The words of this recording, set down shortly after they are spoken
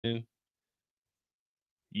You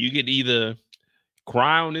could either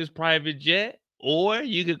cry on this private jet, or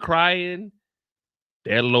you could cry in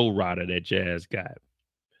that low rider that Jazz got.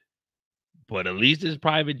 But at least this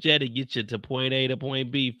private jet, it gets you to point A to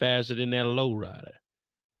point B faster than that low rider.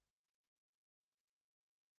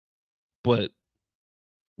 But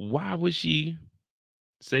why would she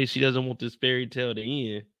say she doesn't want this fairy tale to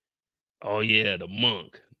end? Oh yeah, the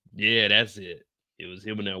monk. Yeah, that's it. It was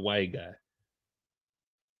him and that white guy.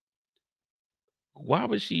 Why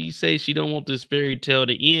would she say she don't want this fairy tale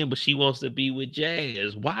to end, but she wants to be with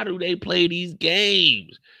Jazz? Why do they play these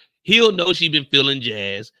games? He'll know she been feeling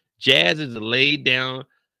Jazz. Jazz is a laid down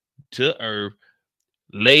to earth,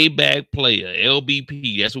 laid back player.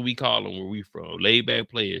 LBP. That's what we call him where we from. Laid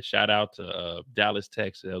back player. Shout out to Dallas,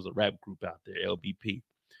 Texas. There was a rap group out there, LBP.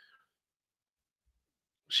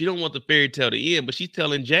 She don't want the fairy tale to end, but she's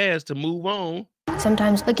telling Jazz to move on.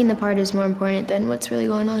 Sometimes looking the part is more important than what's really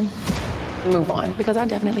going on. Move on, because I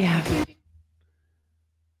definitely have.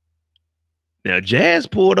 Now, Jazz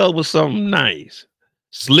pulled up with something nice.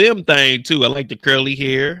 Slim thing, too. I like the curly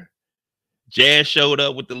hair. Jazz showed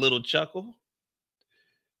up with the little chuckle.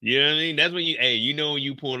 You know what I mean? That's when you know when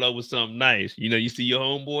you pull up with something nice. You know, you see your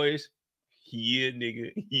homeboys. Yeah,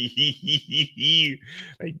 nigga.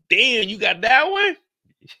 Like, damn, you got that one?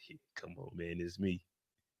 Come on, man. It's me.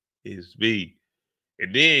 It's me.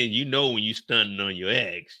 And then you know when you stunning on your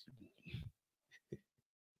ex.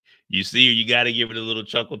 You see her, you got to give it a little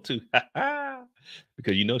chuckle too.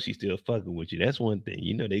 Because you know she's still fucking with you. That's one thing.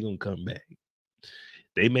 You know they going to come back.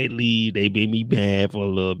 They may leave. They made me bad for a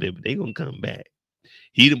little bit, but they going to come back.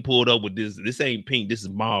 He done pulled up with this. This ain't pink. This is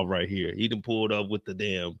mauve right here. He done pulled up with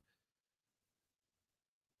the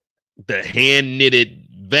hand knitted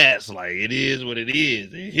vest. Like, it is what it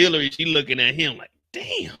is. And Hilary, she looking at him like,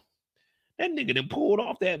 damn, that nigga done pulled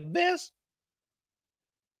off that vest.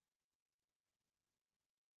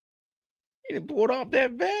 He done pulled off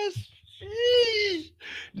that vest. Sheesh.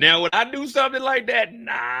 Now, would I do something like that?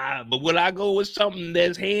 Nah. But will I go with something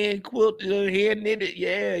that's hand quilted, hand knitted?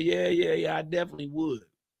 Yeah. I definitely would.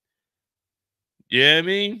 Yeah, I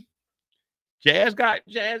mean, Jazz,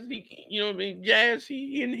 you know what I mean? Jazz,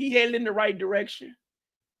 he headed in the right direction.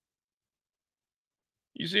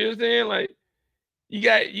 You see what I'm saying? Like, you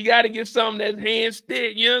got to get something that's hand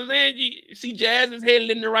stick. You know what I'm saying? You see, Jazz is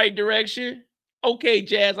headed in the right direction. Okay,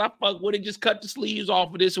 Jazz, I fuck with it. Just cut the sleeves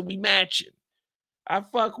off of this and we matching. I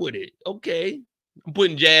fuck with it. Okay. I'm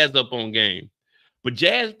putting Jazz up on game. But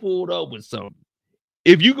Jazz pulled up with something.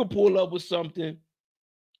 If you could pull up with something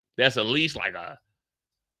that's at least like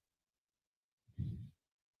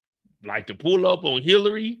to pull up on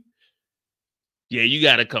Hilary, yeah, you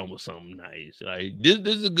got to come with something nice. Like this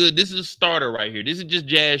is good. This is a starter right here. This is just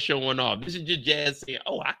Jazz showing off. This is just Jazz saying,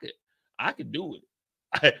 "Oh, I could do it."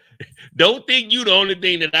 Don't think you the only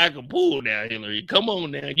thing that I can pull now, Hilary. Come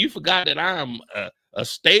on now. You forgot that I'm a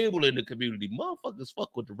stable in the community. Motherfuckers fuck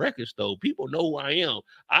with the record store. People know who I am.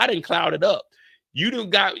 I didn't cloud it up. You done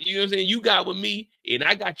got, you know what I'm saying? You got with me, and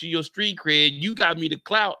I got you your street cred. You got me the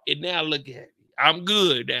clout, and now look at me. I'm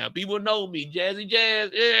good now. People know me. Jazzy Jazz.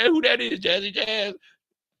 Yeah, who that is? Jazzy Jazz.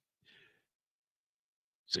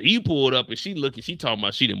 So he pulled up and she looking, she talking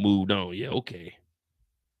about she done moved on. Yeah, okay.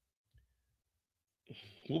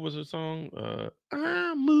 What was her song?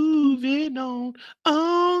 I'm moving on.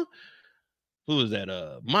 Who was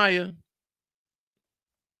that? Maya.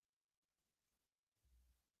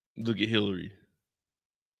 Look at Hilary.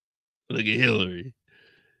 Look at Hilary.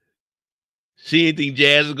 She didn't think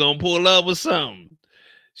Jazz was gonna pull up or something.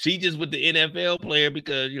 She just with the NFL player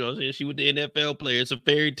because, you know what I'm saying, she with the NFL player. It's a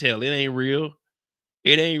fairy tale. It ain't real.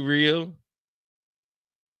 It ain't real.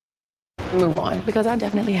 Move on, because I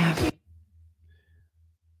definitely have.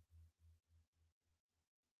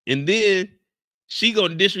 And then she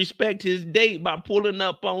gonna disrespect his date by pulling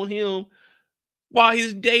up on him while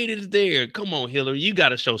his date is there. Come on, Hilary. You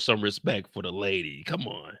gotta show some respect for the lady. Come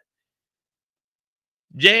on.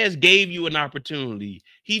 Jazz gave you an opportunity.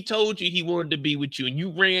 He told you he wanted to be with you, and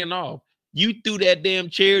you ran off. You threw that damn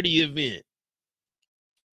charity event.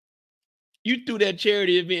 You threw that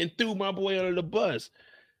charity event and threw my boy under the bus.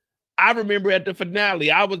 I remember at the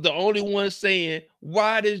finale, I was the only one saying,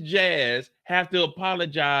 why does Jazz have to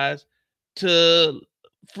apologize to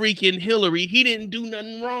freaking Hilary? He didn't do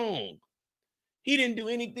nothing wrong. He didn't do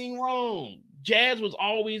anything wrong. Jazz was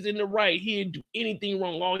always in the right. He didn't do anything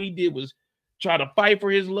wrong. All he did was try to fight for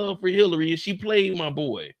his love for Hilary, and she played my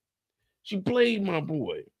boy. She played my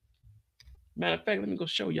boy. Matter of fact, let me go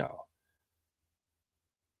show y'all.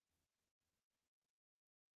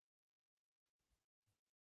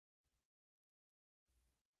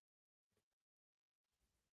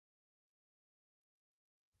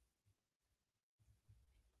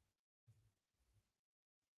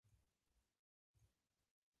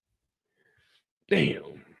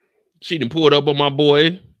 Damn. She done pulled up on my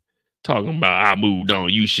boy. Talking about I moved on.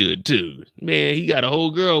 You should too. Man, he got a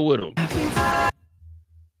whole girl with him.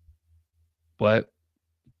 But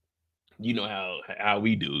you know how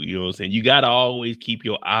we do. You know what I'm saying? You got to always keep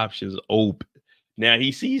your options open. Now,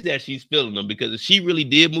 he sees that she's feeling him, because if she really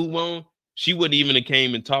did move on, she wouldn't even have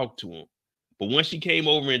came and talked to him. But once she came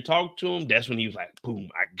over and talked to him, that's when he was like, boom,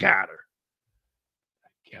 I got her.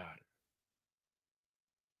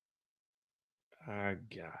 I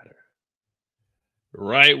got her.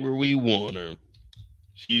 Right where we want her.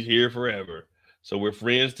 She's here forever. So we're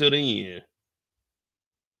friends till the end.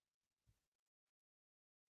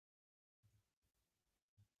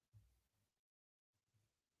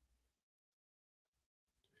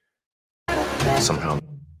 Somehow.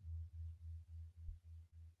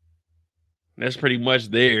 That's pretty much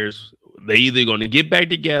theirs. They either going to get back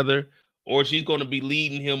together, or she's going to be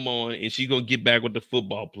leading him on and she's going to get back with the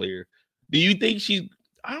football player. Do you think she's,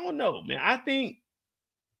 I don't know, man. I think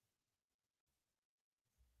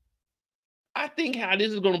how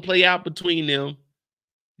this is going to play out between them,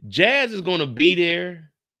 Jazz is going to be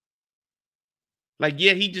there. Like,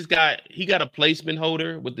 yeah, he got a placement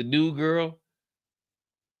holder with the new girl,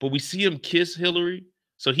 but we see him kiss Hilary.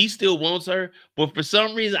 So he still wants her. But for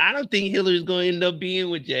some reason, I don't think Hillary's going to end up being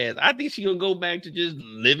with Jazz. I think she's going to go back to just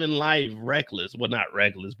living life reckless. Well, not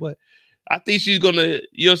reckless, but I think she's going to,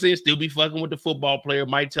 you know what I'm saying, still be fucking with the football player.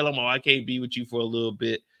 Might tell him, oh, I can't be with you for a little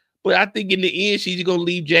bit. But I think in the end, she's going to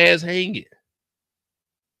leave Jazz hanging.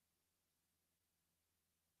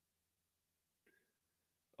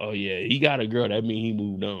 Oh, yeah, he got a girl. That means he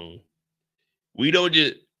moved on. We don't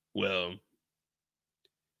just, well,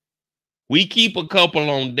 we keep a couple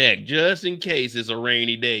on deck just in case it's a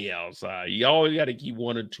rainy day outside. You always got to keep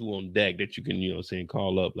one or two on deck that you can, you know what I'm saying,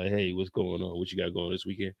 call up like, hey, what's going on? What you got going this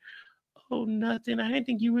weekend? Oh, nothing. I didn't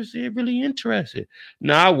think you were really interested.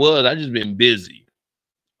 No, I was. I just been busy.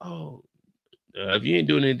 Oh, if you ain't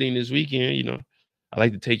doing anything this weekend, you know, I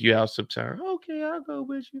like to take you out sometime. Okay, I'll go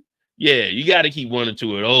with you. Yeah, you got to keep one or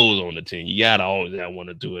two of those on the team. You got to always have one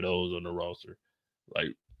or two of those on the roster.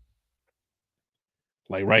 Like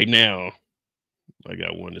right now, I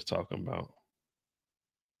got one that's talking about,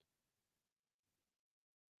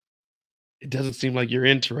 it doesn't seem like you're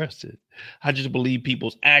interested. I just believe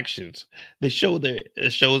people's actions. They show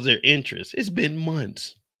it shows their interest. It's been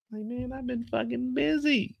months. Like, man, I've been fucking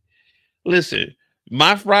busy. Listen,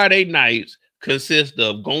 my Friday nights consist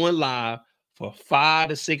of going live for 5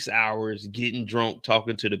 to 6 hours, getting drunk,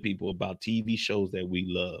 talking to the people about TV shows that we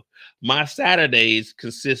love. My Saturdays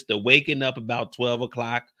consist of waking up about 12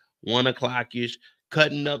 o'clock, 1 o'clock-ish,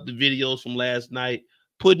 cutting up the videos from last night,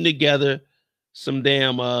 putting together some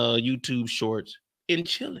damn YouTube shorts, and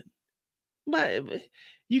chilling. But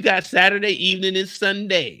you got Saturday evening and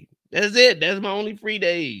Sunday. That's it. That's my only free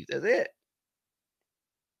days. That's it.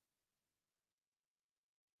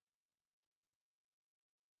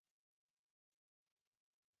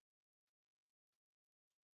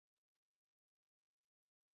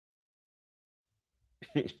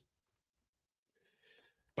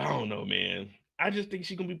 I don't know, man. I just think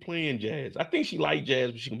she's gonna be playing jazz. I think she like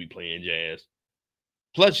jazz, but she's gonna be playing jazz.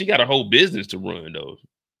 Plus, she got a whole business to run though,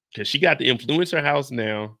 because she got the influencer house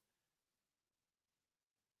now.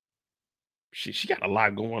 She got a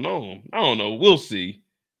lot going on. I don't know. We'll see.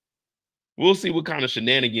 We'll see what kind of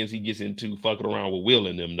shenanigans he gets into fucking around with Will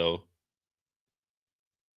and them though.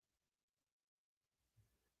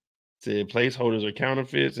 Said placeholders are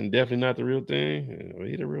counterfeits and definitely not the real thing. Well,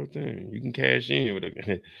 he the real thing. You can cash in with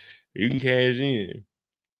it. You can cash in.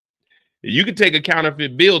 You can take a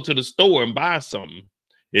counterfeit bill to the store and buy something.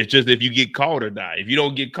 It's just if you get caught or not. If you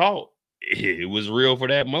don't get caught, it was real for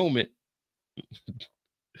that moment.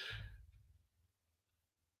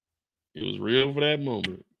 It was real for that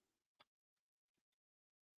moment.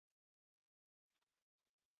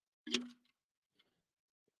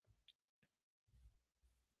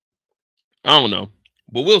 I don't know,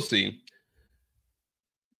 but we'll see.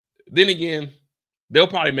 Then again, they'll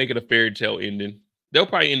probably make it a fairy tale ending. They'll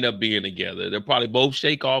probably end up being together. They'll probably both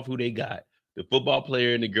shake off who they got, the football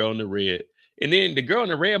player and the girl in the red. And then the girl in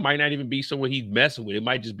the red might not even be someone he's messing with. It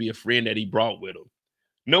might just be a friend that he brought with him.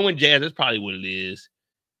 Knowing Jazz, that's probably what it is.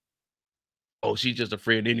 Oh, she's just a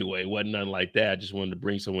friend anyway. It wasn't nothing like that. I just wanted to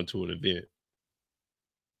bring someone to an event.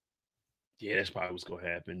 Yeah, that's probably what's going to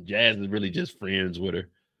happen. Jazz is really just friends with her.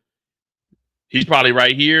 He's probably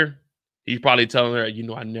right here. He's probably telling her, you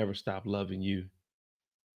know, I never stopped loving you.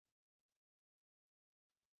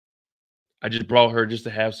 I just brought her just to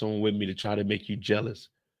have someone with me to try to make you jealous,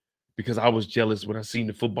 because I was jealous when I seen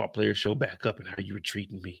the football player show back up and how you were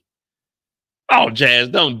treating me. Oh, Jazz,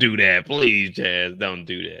 don't do that. Please, Jazz, don't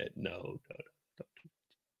do that. No.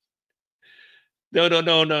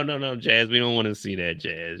 No, Jazz. We don't want to see that,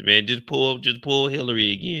 Jazz. Man, just pull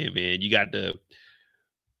Hilary again, man. You got the,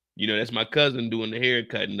 that's my cousin doing the hair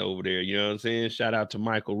cutting over there. You know what I'm saying? Shout out to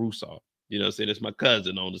Michael Russo. You know what I'm saying? That's my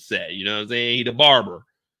cousin on the set. You know what I'm saying? He the barber.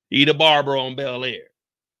 He the barber on Bel-Air.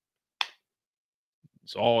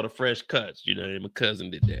 It's all the fresh cuts. My cousin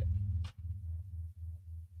did that.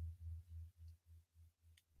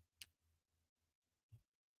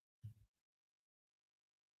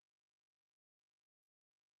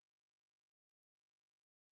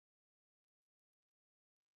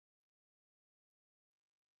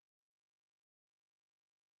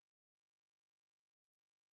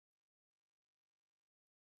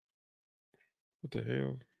 What the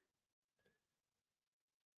hell?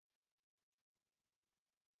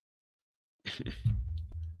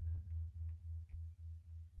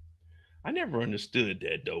 I never understood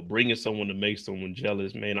that, though. Bringing someone to make someone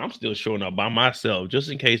jealous, man. I'm still showing up by myself just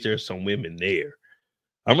in case there's some women there.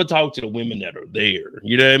 I'm going to talk to the women that are there.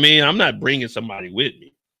 You know what I mean? I'm not bringing somebody with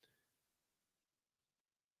me.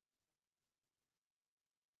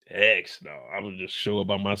 Heck no. I would just show up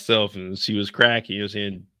by myself and see what's cracking. You know what I'm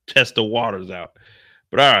saying? Test the waters out.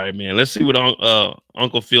 But all right, man. Let's see what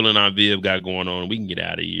Uncle Phil and Aunt Viv got going on. We can get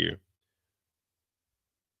out of here.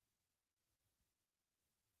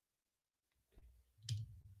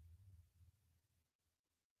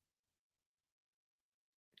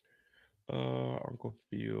 Uncle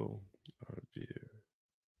Phil, Aunt Viv.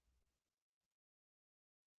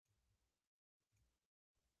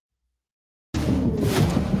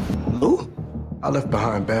 Lou? I left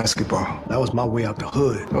behind basketball. That was my way out the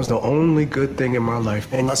hood. That was the only good thing in my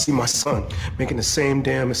life. And I see my son making the same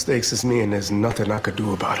damn mistakes as me, and there's nothing I could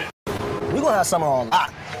do about it. We're gonna have summer on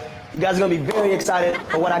lock. You guys are gonna be very excited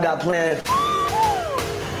for what I got planned.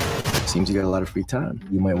 Seems you got a lot of free time.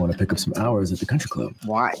 You might want to pick up some hours at the country club.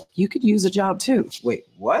 Why? You could use a job too. Wait,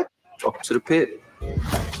 what? Welcome to the pit.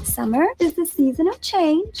 Summer is the season of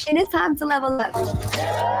change, and it's time to level up.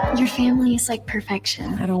 Your family is like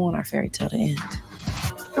perfection. I don't want our fairy tale to end.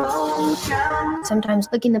 Sometimes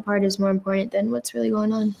looking the part is more important than what's really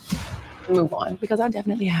going on. Move on, because I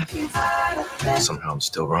definitely have you. Somehow I'm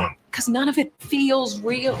still wrong. Because none of it feels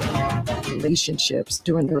real. Relationships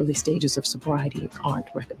during the early stages of sobriety aren't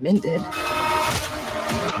recommended.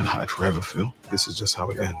 I'd hide forever, Phil. This is just how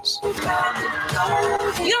it ends. You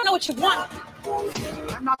don't know what you want.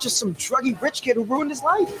 I'm not just some druggy rich kid who ruined his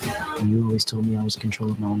life. You always told me I was in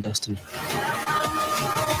control of my own destiny.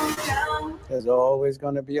 There's always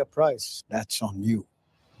going to be a price. That's on you.